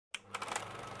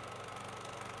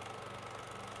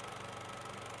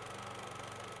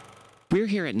We're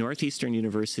here at Northeastern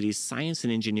University's Science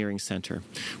and Engineering Center,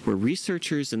 where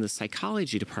researchers in the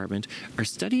psychology department are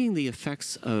studying the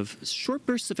effects of short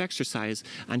bursts of exercise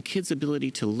on kids' ability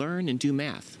to learn and do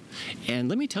math. And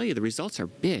let me tell you, the results are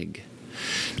big.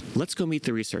 Let's go meet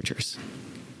the researchers.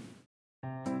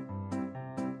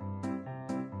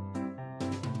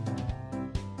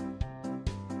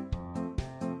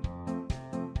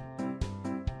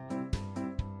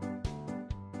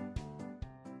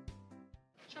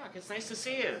 It's nice to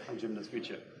see you. Hi, Jim. Nice to meet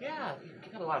you. Yeah,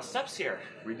 you got a lot of steps here.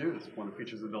 We do. It's one of the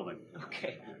features of the building.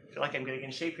 Okay. I feel like I'm getting in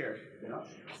shape here. Yeah,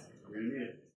 we're going to need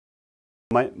it.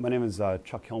 My name is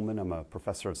Chuck Hillman. I'm a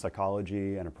professor of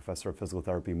psychology and a professor of physical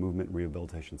therapy, movement, and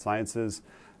rehabilitation sciences.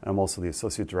 And I'm also the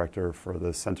associate director for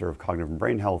the Center of Cognitive and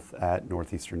Brain Health at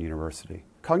Northeastern University.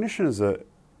 Cognition is a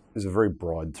very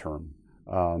broad term.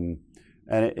 And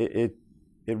it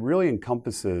really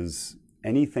encompasses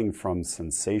anything from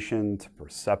sensation to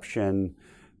perception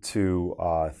to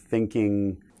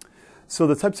thinking. So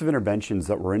the types of interventions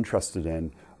that we're interested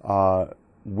in,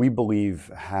 we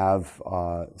believe have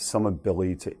some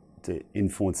ability to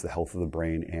influence the health of the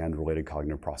brain and related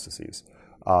cognitive processes.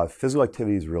 Physical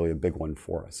activity is really a big one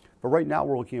for us. But right now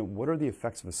we're looking at what are the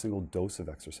effects of a single dose of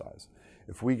exercise.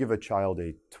 If we give a child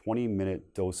a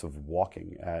 20-minute dose of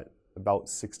walking at about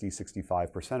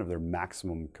 60–65% of their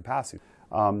maximum capacity.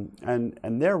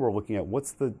 And there we're looking at what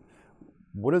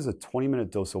does a 20-minute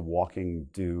dose of walking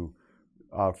do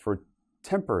for a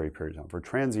temporary period of time, for a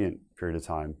transient period of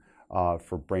time,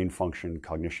 for brain function,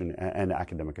 cognition, and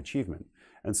academic achievement.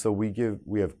 And so we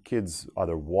have kids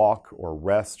either walk or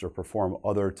rest or perform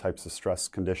other types of stress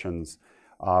conditions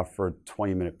for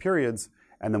 20-minute periods,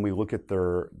 and then we look at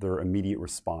their immediate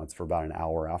response for about an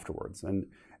hour afterwards.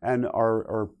 And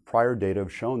our prior data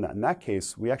have shown that in that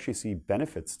case, we actually see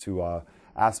benefits to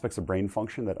aspects of brain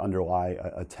function that underlie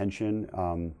attention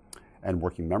and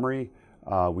working memory.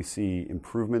 We see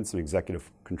improvements in executive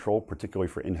control, particularly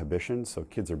for inhibition. So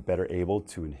kids are better able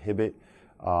to inhibit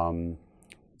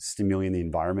stimuli in the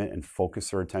environment and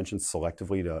focus their attention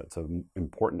selectively to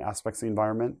important aspects of the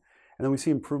environment. And then we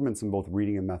see improvements in both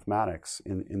reading and mathematics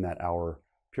in that hour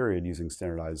period using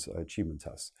standardized achievement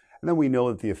tests. And then we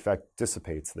know that the effect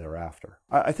dissipates thereafter.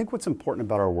 I think what's important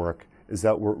about our work is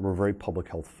that we're very public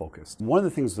health focused. One of the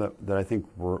things that I think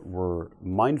we're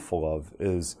mindful of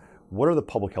is what are the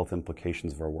public health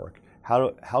implications of our work?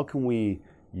 How can we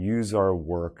use our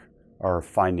work, our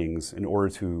findings, in order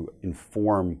to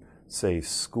inform, say,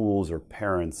 schools or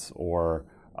parents or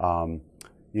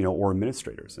or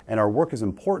administrators? And our work is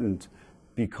important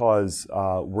because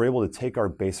we're able to take our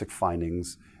basic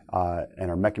findings and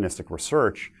our mechanistic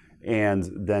research and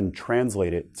then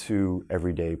translate it to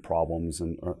everyday problems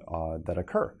that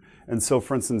occur. And so,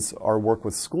 for instance, our work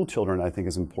with school children, I think,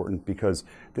 is important because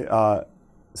the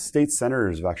state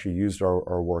senators have actually used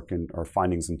our work and our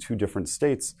findings in 2 different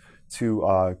states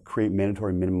to create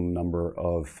mandatory minimum number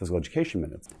of physical education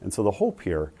minutes. And so the hope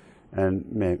here, and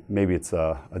maybe it's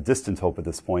a distant hope at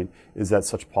this point, is that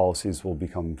such policies will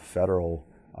become federal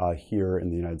here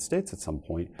in the United States at some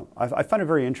point. I find it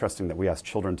very interesting that we ask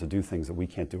children to do things that we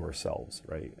can't do ourselves,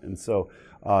 right? And so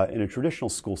in a traditional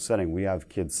school setting, we have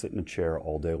kids sit in a chair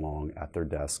all day long at their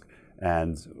desk,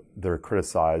 and they're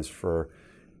criticized for,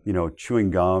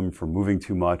 chewing gum, for moving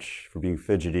too much, for being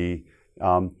fidgety.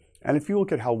 And if you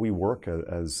look at how we work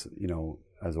as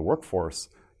a workforce,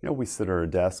 we sit at our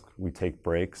desk, we take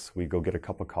breaks, we go get a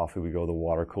cup of coffee, we go to the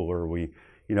water cooler,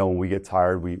 when we get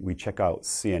tired, we check out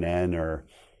CNN or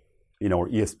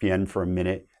ESPN for a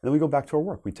minute, and then we go back to our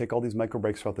work. We take all these micro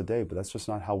breaks throughout the day, but that's just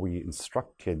not how we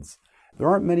instruct kids. There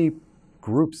aren't many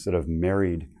groups that have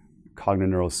married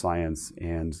cognitive neuroscience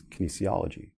and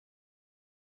kinesiology.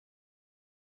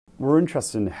 We're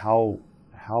interested in how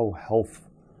health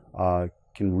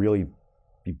can really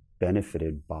be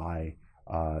benefited by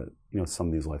some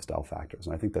of these lifestyle factors,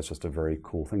 and I think that's just a very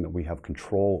cool thing that we have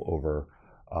control over.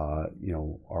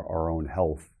 Our own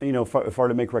health. If I were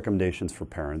to make recommendations for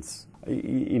parents,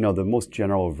 the most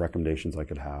general of recommendations I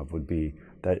could have would be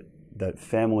that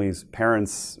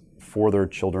parents, for their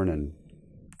children and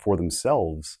for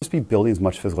themselves, just be building as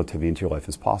much physical activity into your life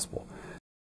as possible.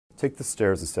 Take the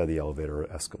stairs instead of the elevator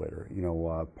or escalator.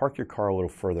 Park your car a little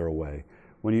further away.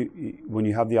 When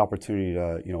you have the opportunity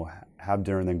to have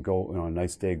dinner and then go on a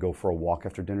nice day, go for a walk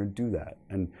after dinner, do that.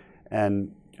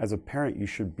 And as a parent, you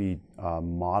should be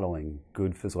modeling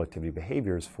good physical activity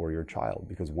behaviors for your child,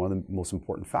 because one of the most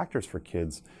important factors for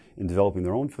kids in developing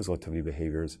their own physical activity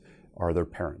behaviors are their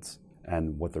parents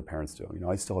and what their parents do.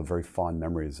 I still have very fond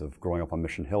memories of growing up on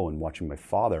Mission Hill and watching my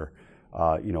father,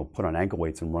 put on ankle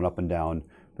weights and run up and down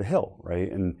the hill,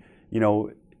 right? And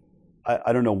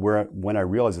I don't know when I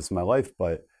realized this in my life,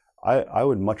 but I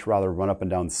would much rather run up and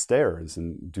down stairs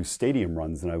and do stadium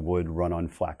runs than I would run on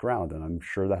flat ground. And I'm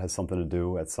sure that has something to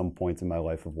do at some point in my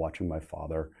life of watching my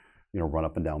father, run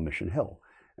up and down Mission Hill.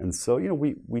 And so,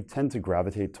 we tend to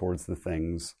gravitate towards the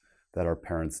things that our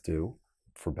parents do,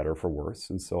 for better or for worse.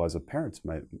 And so as a parent,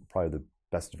 probably the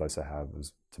best advice I have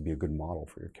is to be a good model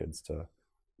for your kids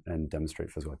and demonstrate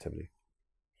physical activity.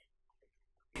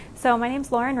 So my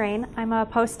name's Lauren Rain. I'm a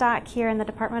postdoc here in the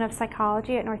Department of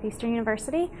Psychology at Northeastern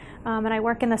University, and I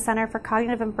work in the Center for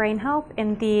Cognitive and Brain Health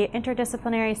in the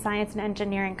Interdisciplinary Science and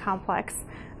Engineering Complex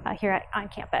here on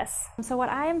campus. So what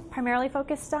I'm primarily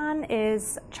focused on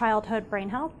is childhood brain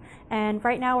health, and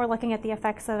right now we're looking at the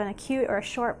effects of an acute or a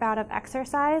short bout of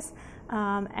exercise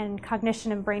and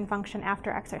cognition and brain function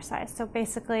after exercise. So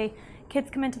basically, kids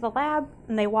come into the lab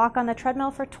and they walk on the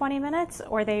treadmill for 20 minutes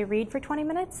or they read for 20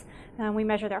 minutes. We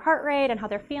measure their heart rate and how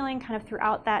they're feeling kind of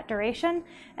throughout that duration.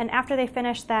 And after they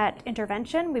finish that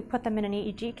intervention, we put them in an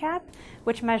EEG cap,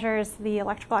 which measures the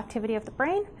electrical activity of the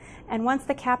brain. And once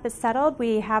the cap is settled,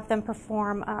 we have them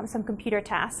perform some computer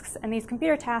tasks. And these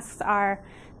computer tasks are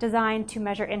designed to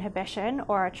measure inhibition,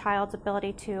 or a child's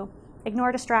ability to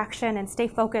ignore distraction and stay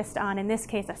focused on, in this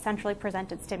case, a centrally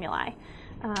presented stimuli.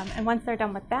 And once they're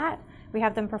done with that, we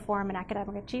have them perform an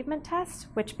academic achievement test,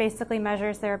 which basically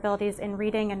measures their abilities in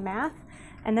reading and math,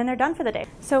 and then they're done for the day.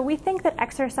 So we think that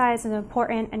exercise is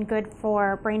important and good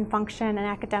for brain function and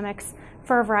academics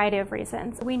for a variety of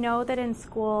reasons. We know that in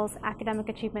schools, academic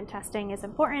achievement testing is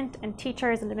important, and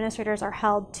teachers and administrators are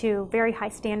held to very high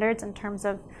standards in terms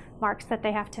of marks that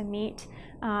they have to meet.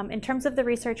 In terms of the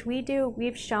research we do,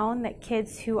 we've shown that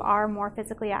kids who are more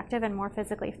physically active and more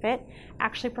physically fit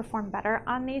actually perform better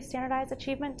on these standardized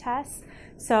achievement tests.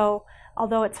 So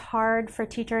although it's hard for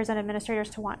teachers and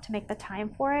administrators to want to make the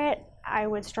time for it, I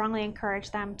would strongly encourage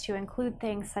them to include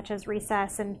things such as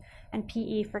recess and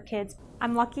PE for kids.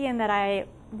 I'm lucky in that I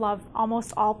love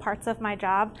almost all parts of my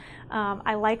job.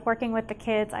 I like working with the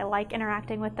kids, I like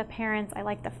interacting with the parents, I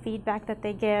like the feedback that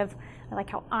they give, I like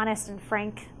how honest and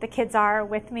frank the kids are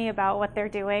with me about what they're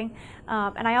doing.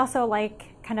 And I also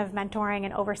like kind of mentoring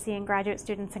and overseeing graduate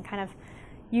students and kind of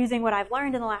using what I've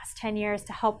learned in the last 10 years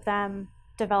to help them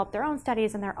develop their own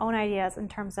studies and their own ideas in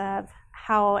terms of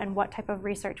how and what type of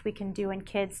research we can do in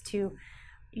kids to,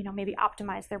 maybe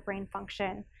optimize their brain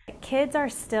function. Kids are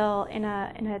still in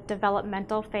a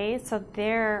developmental phase, so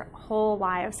their whole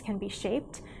lives can be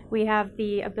shaped. We have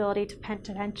the ability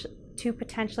to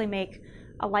potentially make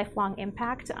a lifelong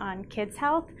impact on kids'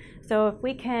 health. So if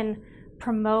we can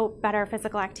promote better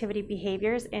physical activity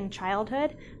behaviors in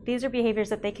childhood, these are behaviors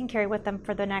that they can carry with them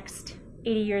for the next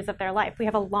 80 years of their life. We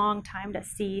have a long time to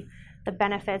see the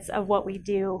benefits of what we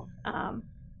do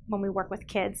when we work with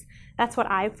kids. That's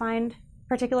what I find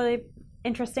particularly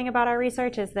interesting about our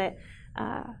research, is that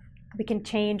we can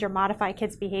change or modify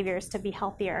kids' behaviors to be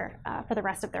healthier for the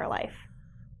rest of their life.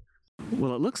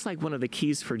 Well, it looks like one of the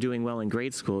keys for doing well in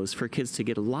grade school is for kids to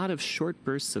get a lot of short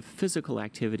bursts of physical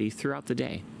activity throughout the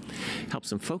day. Helps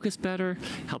them focus better,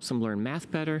 helps them learn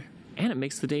math better, and it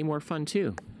makes the day more fun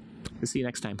too. We'll see you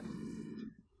next time.